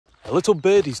A little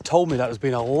birdie's told me that there's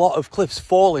been a lot of cliffs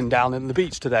falling down in the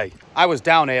beach today. I was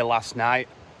down here last night,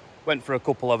 went for a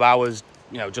couple of hours,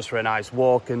 you know, just for a nice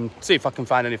walk and see if I can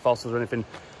find any fossils or anything.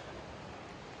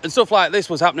 And stuff like this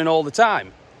was happening all the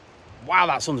time. Wow,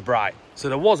 that sun's bright. So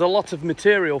there was a lot of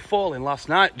material falling last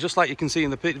night, just like you can see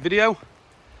in the video.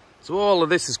 So all of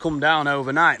this has come down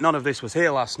overnight. None of this was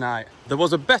here last night. There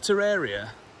was a better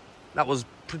area that was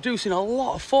producing a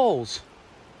lot of falls.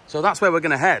 So that's where we're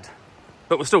going to head.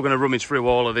 But we're still going to rummage through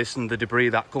all of this and the debris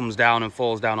that comes down and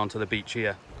falls down onto the beach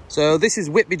here. So this is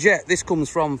Whitby jet. This comes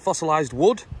from fossilised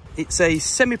wood. It's a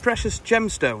semi-precious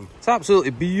gemstone. It's absolutely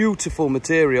beautiful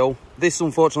material. This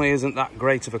unfortunately isn't that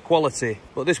great of a quality,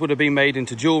 but this would have been made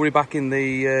into jewellery back in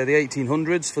the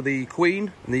 1800s for the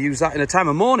Queen, and they used that in a time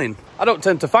of mourning. I don't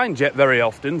tend to find jet very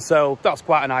often, so that's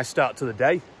quite a nice start to the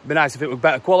day. It'd be nice if it were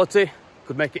better quality.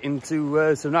 Could make it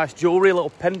into some nice jewellery, a little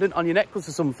pendant on your necklace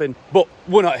or something, but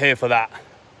we're not here for that.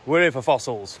 We're here for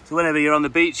fossils. So whenever you're on the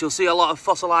beach, you'll see a lot of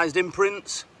fossilised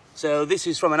imprints. So this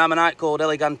is from an ammonite called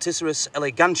Eleganticeros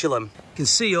elegantulum. You can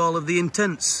see all of the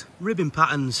intense ribbon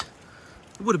patterns.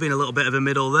 There would have been a little bit of a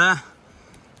middle there,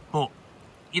 but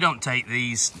you don't take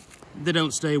these. They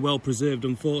don't stay well preserved,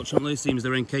 unfortunately. It seems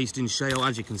they're encased in shale.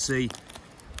 As you can see,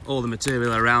 all the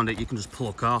material around it you can just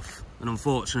pluck off, and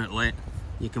unfortunately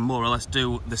you can more or less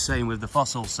do the same with the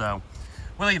fossils. So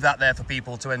we'll leave that there for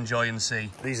people to enjoy and see.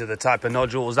 These are the type of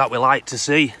nodules that we like to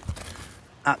see.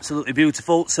 Absolutely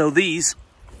beautiful. So these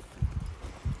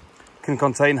can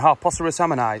contain Harpoceros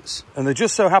ammonites, and they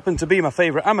just so happen to be my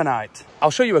favourite ammonite.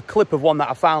 I'll show you a clip of one that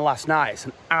I found last night. It's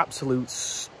an absolute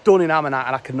stunning ammonite,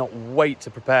 and I cannot wait to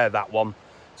prepare that one.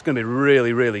 It's going to be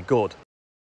really, really good.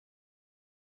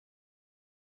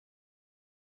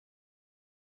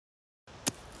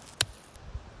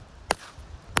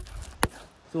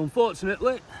 So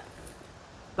unfortunately,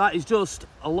 that is just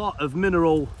a lot of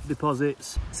mineral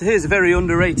deposits. So here's a very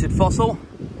underrated fossil.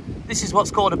 This is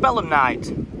what's called a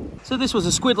belemnite. So this was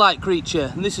a squid-like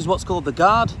creature, and this is what's called the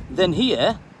guard. Then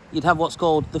here, you'd have what's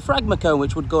called the phragmacone,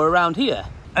 which would go around here.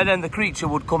 And then the creature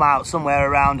would come out somewhere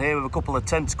around here with a couple of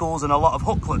tentacles and a lot of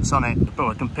hooklets on it. You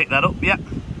probably can pick that up, yeah.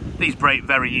 These break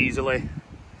very easily.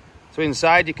 So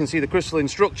inside you can see the crystalline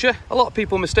structure. A lot of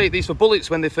people mistake these for bullets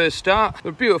when they first start.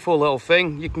 They're a beautiful little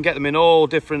thing. You can get them in all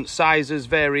different sizes,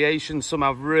 variations. Some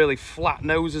have really flat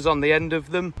noses on the end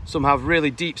of them. Some have really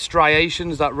deep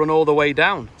striations that run all the way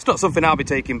down. It's not something I'll be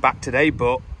taking back today,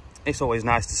 but it's always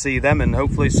nice to see them, and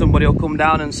hopefully somebody will come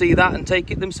down and see that and take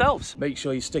it themselves. Make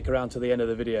sure you stick around to the end of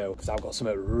the video, because I've got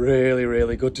something really,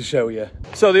 really good to show you.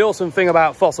 So the awesome thing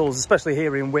about fossils, especially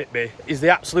here in Whitby, is the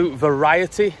absolute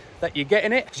variety that you get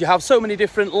in it. You have so many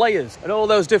different layers, and all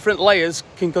those different layers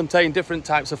can contain different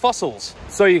types of fossils.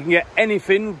 So you can get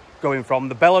anything going from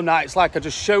the belemnites like I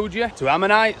just showed you, to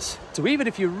ammonites, to even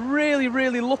if you're really,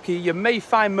 really lucky, you may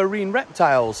find marine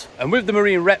reptiles. And with the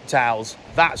marine reptiles,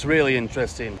 that's really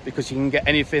interesting, because you can get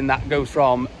anything that goes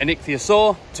from an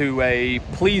ichthyosaur to a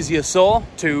plesiosaur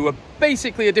to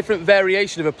basically a different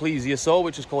variation of a plesiosaur,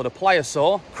 which is called a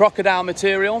pliosaur, crocodile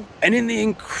material, and in the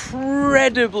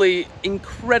incredibly,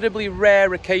 incredibly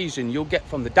rare occasion you'll get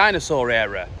from the dinosaur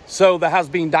era. So there has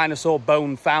been dinosaur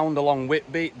bone found along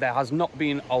Whitby. There has not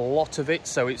been a lot of it,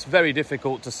 so it's very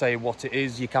difficult to say what it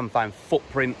is. You can find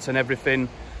footprints and everything.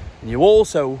 And you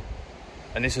also,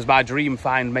 and this is my dream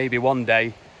find maybe one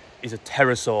day, is a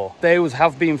pterosaur. Those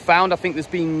have been found. I think there's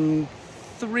been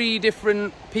 3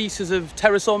 different pieces of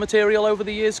pterosaur material over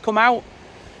the years come out.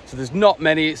 So there's not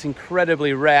many. It's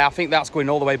incredibly rare. I think that's going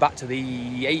all the way back to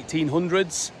the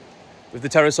 1800s with the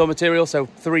pterosaur material. So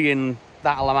 3 in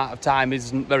that amount of time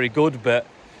isn't very good, but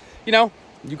you know,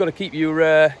 you've got to keep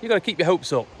your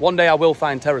hopes up. One day I will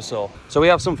find pterosaur. So we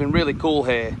have something really cool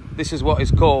here. This is what is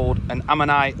called an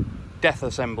ammonite death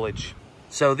assemblage.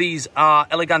 So these are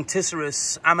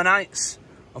Eleganticeros ammonites.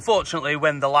 Unfortunately,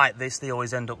 when they're like this, they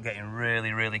always end up getting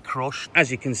really, really crushed.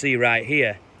 As you can see right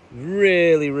here,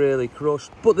 really, really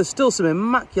crushed. But there's still some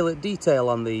immaculate detail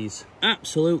on these.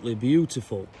 Absolutely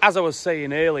beautiful. As I was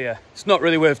saying earlier, it's not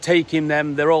really worth taking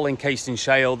them. They're all encased in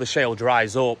shale. The shale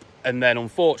dries up, and then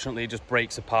unfortunately it just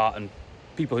breaks apart, and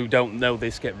people who don't know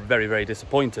this get very, very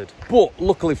disappointed. But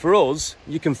luckily for us,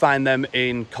 you can find them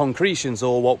in concretions,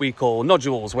 or what we call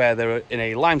nodules, where they're in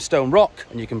a limestone rock,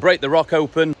 and you can break the rock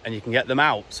open and you can get them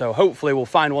out. So hopefully we'll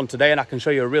find one today, and I can show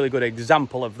you a really good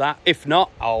example of that. If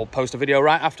not, I'll post a video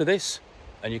right after this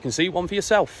and you can see one for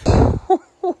yourself.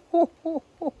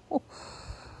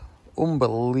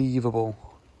 Unbelievable.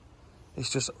 It's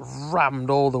just rammed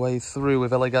all the way through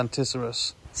with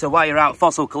Eleganticeros. So while you're out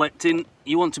fossil collecting,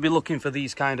 you want to be looking for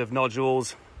these kind of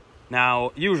nodules.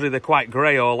 Now, usually they're quite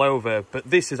grey all over, but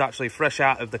this is actually fresh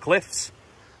out of the cliffs.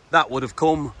 That would have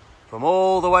come from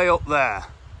all the way up there.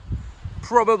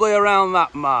 Probably around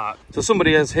that mark. So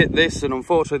somebody has hit this, and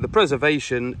unfortunately the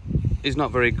preservation is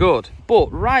not very good.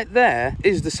 But right there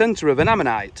is the centre of an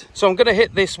ammonite. So I'm going to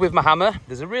hit this with my hammer.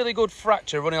 There's a really good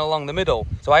fracture running along the middle,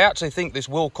 so I actually think this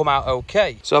will come out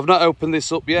okay. So I've not opened this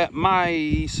up yet.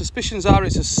 My suspicions are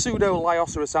it's a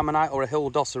pseudo-Lioceras ammonite or a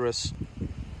Hildoceras.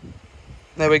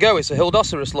 There we go, it's a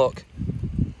Hildoceras, look.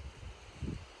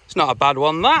 It's not a bad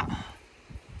one, that.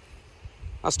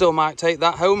 I still might take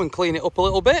that home and clean it up a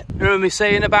little bit. Remember me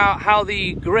saying about how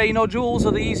the grey nodules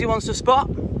are the easy ones to spot?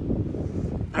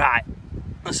 Right,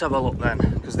 let's have a look then,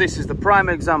 because this is the prime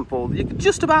example. You can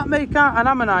just about make out an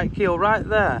ammonite keel right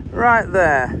there. Right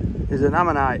there is an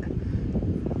ammonite.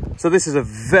 So this is a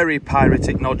very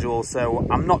pyritic nodule, so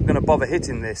I'm not going to bother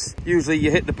hitting this. Usually you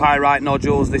hit the pyrite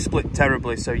nodules, they split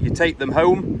terribly, so you take them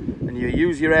home and you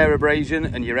use your air abrasion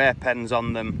and your air pens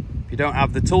on them. If you don't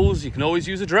have the tools, you can always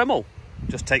use a Dremel.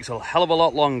 Just takes a hell of a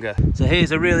lot longer. So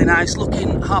here's a really nice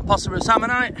looking Harpoceras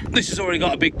ammonite. This has already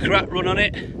got a big crack run on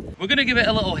it. We're going to give it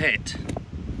a little hit.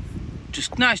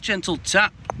 Just nice gentle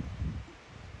tap.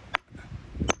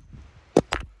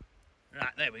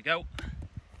 Right, there we go.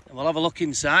 And we'll have a look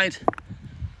inside.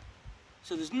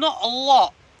 So there's not a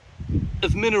lot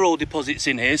of mineral deposits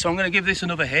in here, so I'm going to give this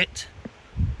another hit.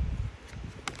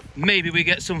 Maybe we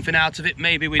get something out of it,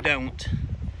 maybe we don't.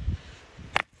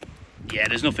 Yeah,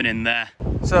 there's nothing in there.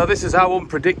 So this is how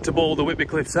unpredictable the Whitby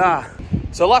Cliffs are.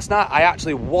 So last night I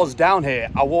actually was down here.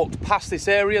 I walked past this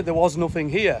area, there was nothing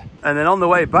here. And then on the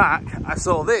way back, I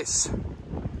saw this.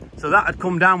 So that had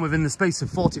come down within the space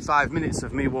of 45 minutes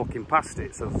of me walking past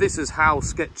it. So this is how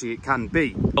sketchy it can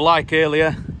be. Like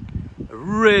earlier, a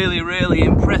really, really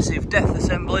impressive death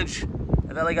assemblage of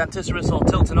Eleganticeras or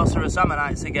Tiltonoceras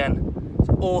ammonites again. It's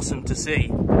awesome to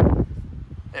see.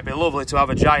 It'd be lovely to have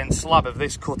a giant slab of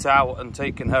this cut out and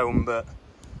taken home, but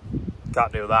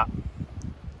can't do that.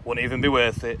 Wouldn't even be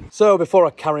worth it. So before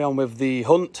I carry on with the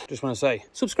hunt, just want to say,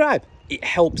 subscribe. It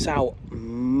helps out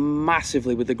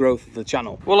massively with the growth of the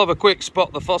channel. We'll have a quick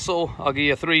spot the fossil. I'll give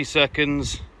you 3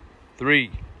 seconds.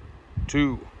 3,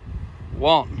 2,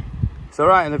 1. So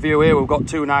right in the view here, we've got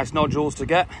 2 nice nodules to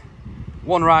get.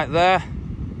 One right there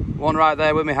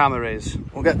where my hammer is.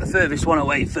 We'll get the furthest one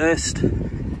away first.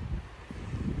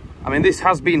 I mean, this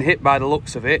has been hit by the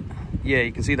looks of it. Yeah,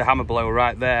 you can see the hammer blow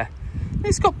right there.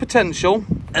 It's got potential.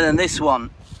 And then this one,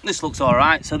 this looks all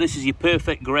right. So this is your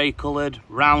perfect grey coloured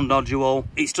round nodule.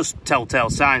 It's just telltale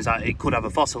signs that it could have a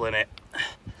fossil in it.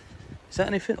 Is that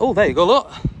anything? Oh, there you go,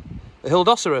 look. The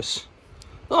Hildoceras.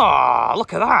 Oh,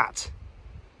 look at that.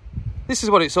 This is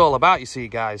what it's all about, you see,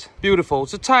 guys. Beautiful.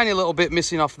 It's a tiny little bit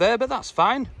missing off there, but that's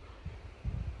fine.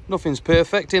 Nothing's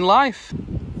perfect in life.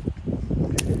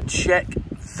 Check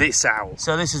this out.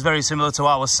 So this is very similar to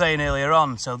what I was saying earlier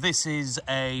on. So this is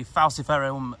a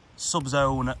Falciferum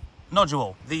subzone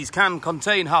nodule. These can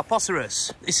contain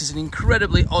Harpoceras. This is an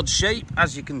incredibly odd shape,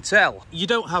 as you can tell. You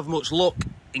don't have much luck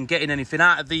in getting anything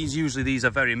out of these. Usually these are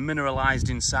very mineralized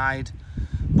inside.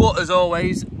 But as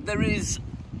always, there is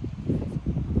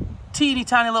teeny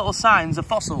tiny little signs of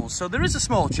fossils. So there is a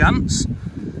small chance.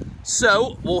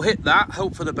 So we'll hit that,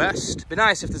 hope for the best. Be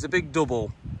nice if there's a big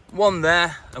double. One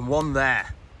there and one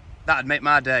there. That'd make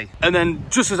my day. And then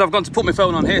just as I've gone to put my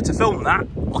phone on here to film that,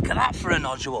 look at that for a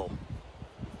nodule.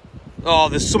 Oh,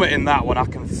 there's something in that one. I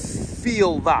can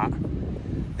feel that.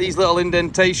 These little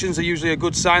indentations are usually a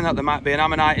good sign that there might be an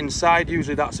ammonite inside.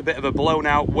 Usually that's a bit of a blown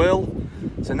out whirl.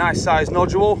 It's a nice sized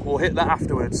nodule. We'll hit that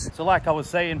afterwards. So like I was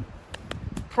saying,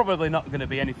 probably not going to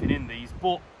be anything in these,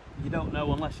 but you don't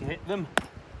know unless you hit them.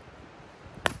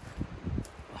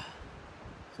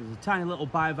 So there's a tiny little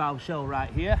bivalve shell right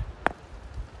here.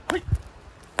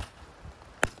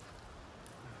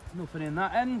 Nothing in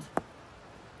that end.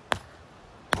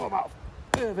 What about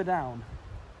further down?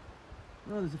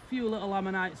 Well, there's a few little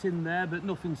ammonites in there, but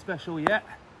nothing special yet.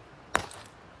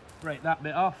 Break that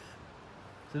bit off.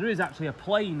 So there is actually a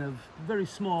plain of very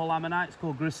small ammonites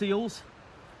called graciles.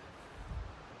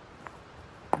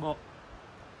 But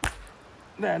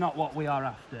they're not what we are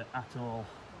after at all.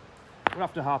 We're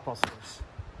after Harpoceras.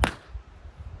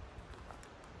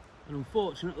 And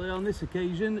unfortunately on this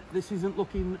occasion, this isn't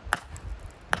looking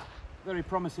very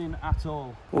promising at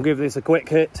all. We'll give this a quick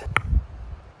hit.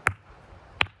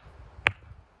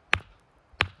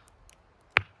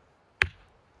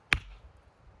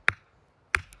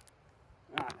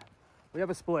 Right, we have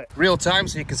a split. Real time,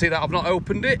 so you can see that I've not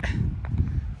opened it.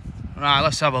 Right,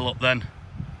 let's have a look then.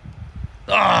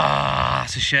 Ah,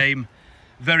 that's a shame.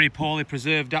 Very poorly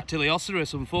preserved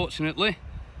Dactylioceras, unfortunately.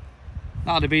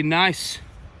 That'd have been nice.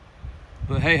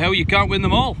 But hey ho, you can't win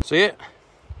them all. See it?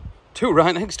 Two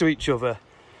right next to each other.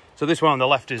 So this one on the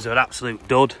left is an absolute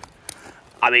dud.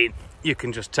 I mean, you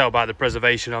can just tell by the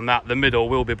preservation on that. The middle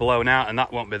will be blown out and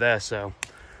that won't be there, so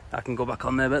I can go back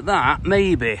on there. But that,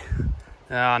 maybe.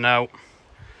 Ah, no.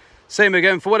 Same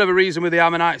again, for whatever reason with the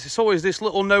ammonites, it's always this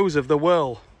little nose of the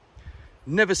whirl.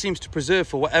 Never seems to preserve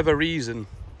for whatever reason.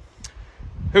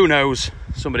 Who knows?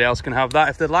 Somebody else can have that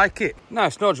if they'd like it.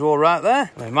 Nice nodule right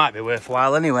there. Well, it might be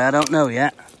worthwhile anyway, I don't know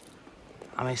yet.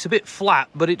 I mean, it's a bit flat,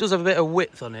 but it does have a bit of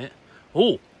width on it.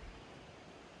 Oh,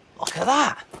 look at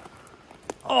that.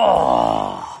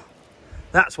 Oh,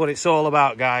 that's what it's all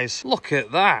about, guys. Look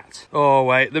at that. Oh,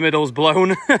 wait, the middle's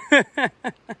blown.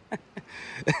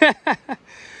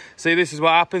 See, this is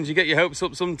what happens. You get your hopes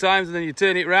up sometimes and then you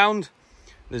turn it round.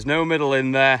 There's no middle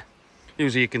in there.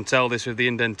 Usually you can tell this with the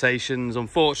indentations.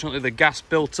 Unfortunately, the gas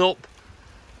built up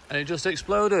and it just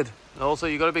exploded. Also,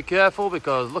 you've got to be careful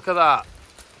because look at that.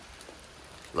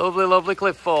 Lovely, lovely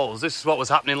cliff falls. This is what was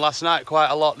happening last night quite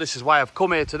a lot. This is why I've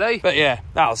come here today. But yeah,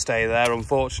 that'll stay there,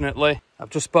 unfortunately. I've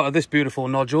just spotted this beautiful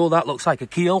nodule. That looks like a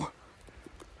keel.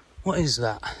 What is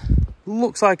that?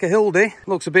 Looks like a hildy.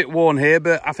 Looks a bit worn here,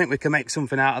 but I think we can make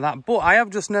something out of that. But I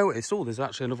have just noticed, oh, there's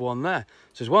actually another one there.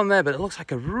 So there's one there, but it looks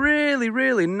like a really,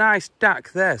 really nice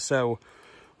dac there. So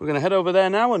we're going to head over there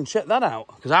now and check that out,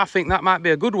 because I think that might be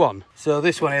a good one. So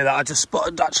this one here that I just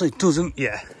spotted actually doesn't,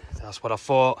 yeah, that's what I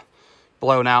thought.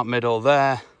 Blown out middle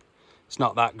there. It's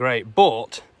not that great,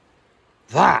 but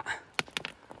that,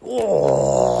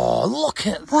 oh, look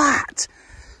at that.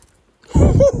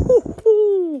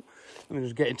 Let me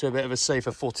just get into a bit of a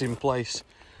safer footing place.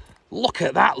 Look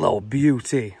at that little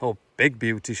beauty, or big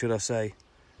beauty, should I say.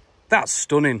 That's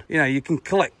stunning. You know, you can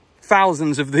collect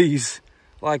thousands of these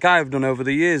like I've done over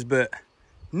the years, but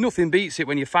nothing beats it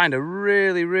when you find a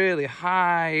really, really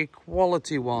high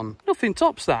quality one. Nothing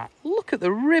tops that. Look at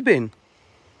the ribbing.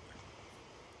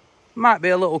 Might be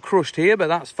a little crushed here, but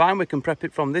that's fine. We can prep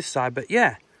it from this side. But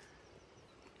yeah,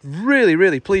 really,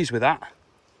 really pleased with that.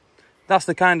 That's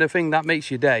the kind of thing that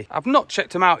makes your day. I've not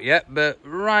checked them out yet, but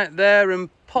right there and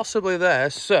possibly there.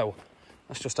 So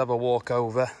let's just have a walk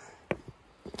over.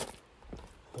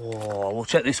 Oh, we'll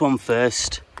check this one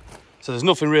first. So there's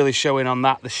nothing really showing on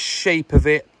that. The shape of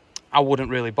it, I wouldn't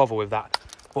really bother with that.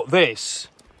 But this,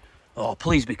 oh,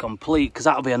 please be complete, because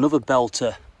that'll be another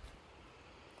belter.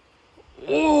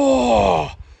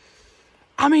 Oh,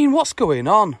 I mean, what's going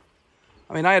on?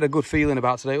 I mean, I had a good feeling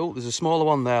about today. Oh, there's a smaller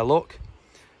one there, look.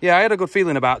 Yeah, I had a good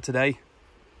feeling about today.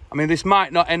 I mean, this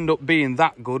might not end up being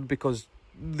that good because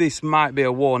this might be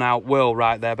a worn out whirl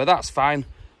right there, but that's fine.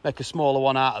 Make a smaller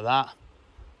one out of that.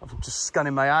 I'm just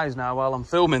scanning my eyes now while I'm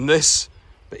filming this.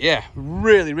 But yeah,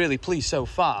 really, really pleased so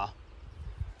far.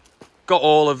 Got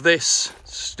all of this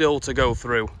still to go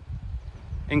through.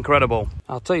 Incredible.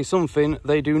 I'll tell you something,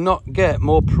 they do not get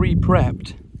more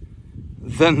pre-prepped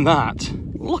than that.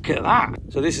 Look at that.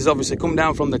 So this has obviously come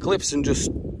down from the cliffs and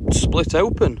just split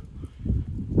open.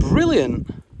 Brilliant.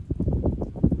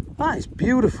 That is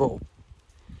beautiful.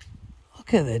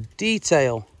 Look at the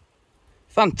detail.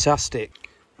 Fantastic.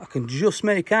 I can just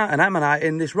make out an ammonite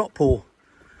in this rock pool.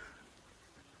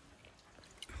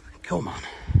 Come on.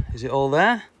 Is it all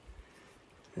there?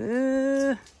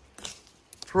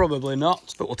 Probably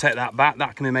not, but we'll take that back.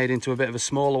 That can be made into a bit of a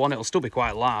smaller one. It'll still be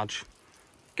quite large.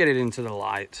 Get it into the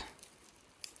light.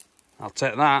 I'll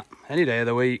take that any day of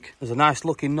the week. There's a nice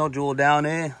looking nodule down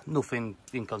here. Nothing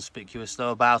inconspicuous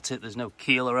though about it. There's no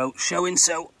keel or oat showing,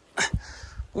 so...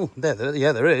 Oh,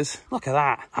 yeah, there is. Look at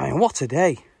that. I mean, what a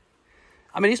day.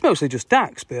 I mean, it's mostly just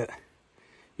dacs, but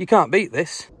you can't beat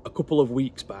this. A couple of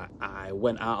weeks back, I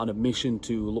went out on a mission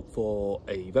to look for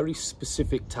a very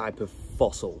specific type of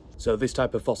fossil. So this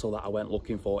type of fossil that I went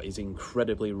looking for is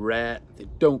incredibly rare. They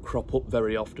don't crop up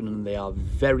very often and they are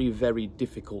very, very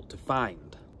difficult to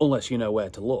find, unless you know where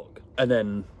to look. And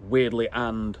then, weirdly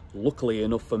and luckily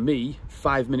enough for me,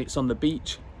 5 minutes on the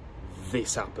beach,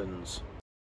 this happens.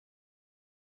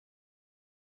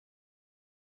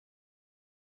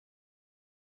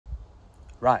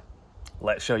 Right,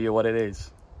 let's show you what it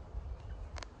is.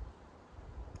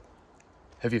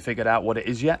 Have you figured out what it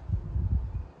is yet?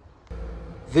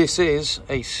 This is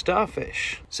a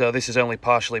starfish. So this is only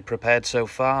partially prepared so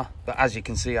far, but as you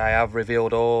can see, I have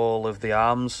revealed all of the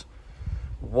arms.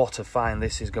 What a find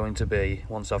this is going to be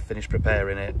once I've finished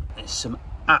preparing it. There's some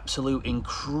absolute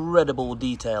incredible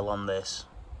detail on this.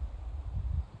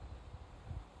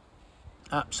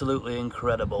 Absolutely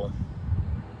incredible.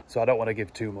 So I don't want to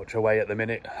give too much away at the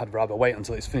minute. I'd rather wait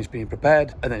until it's finished being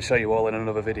prepared and then show you all in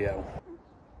another video.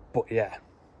 But yeah,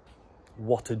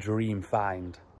 what a dream find.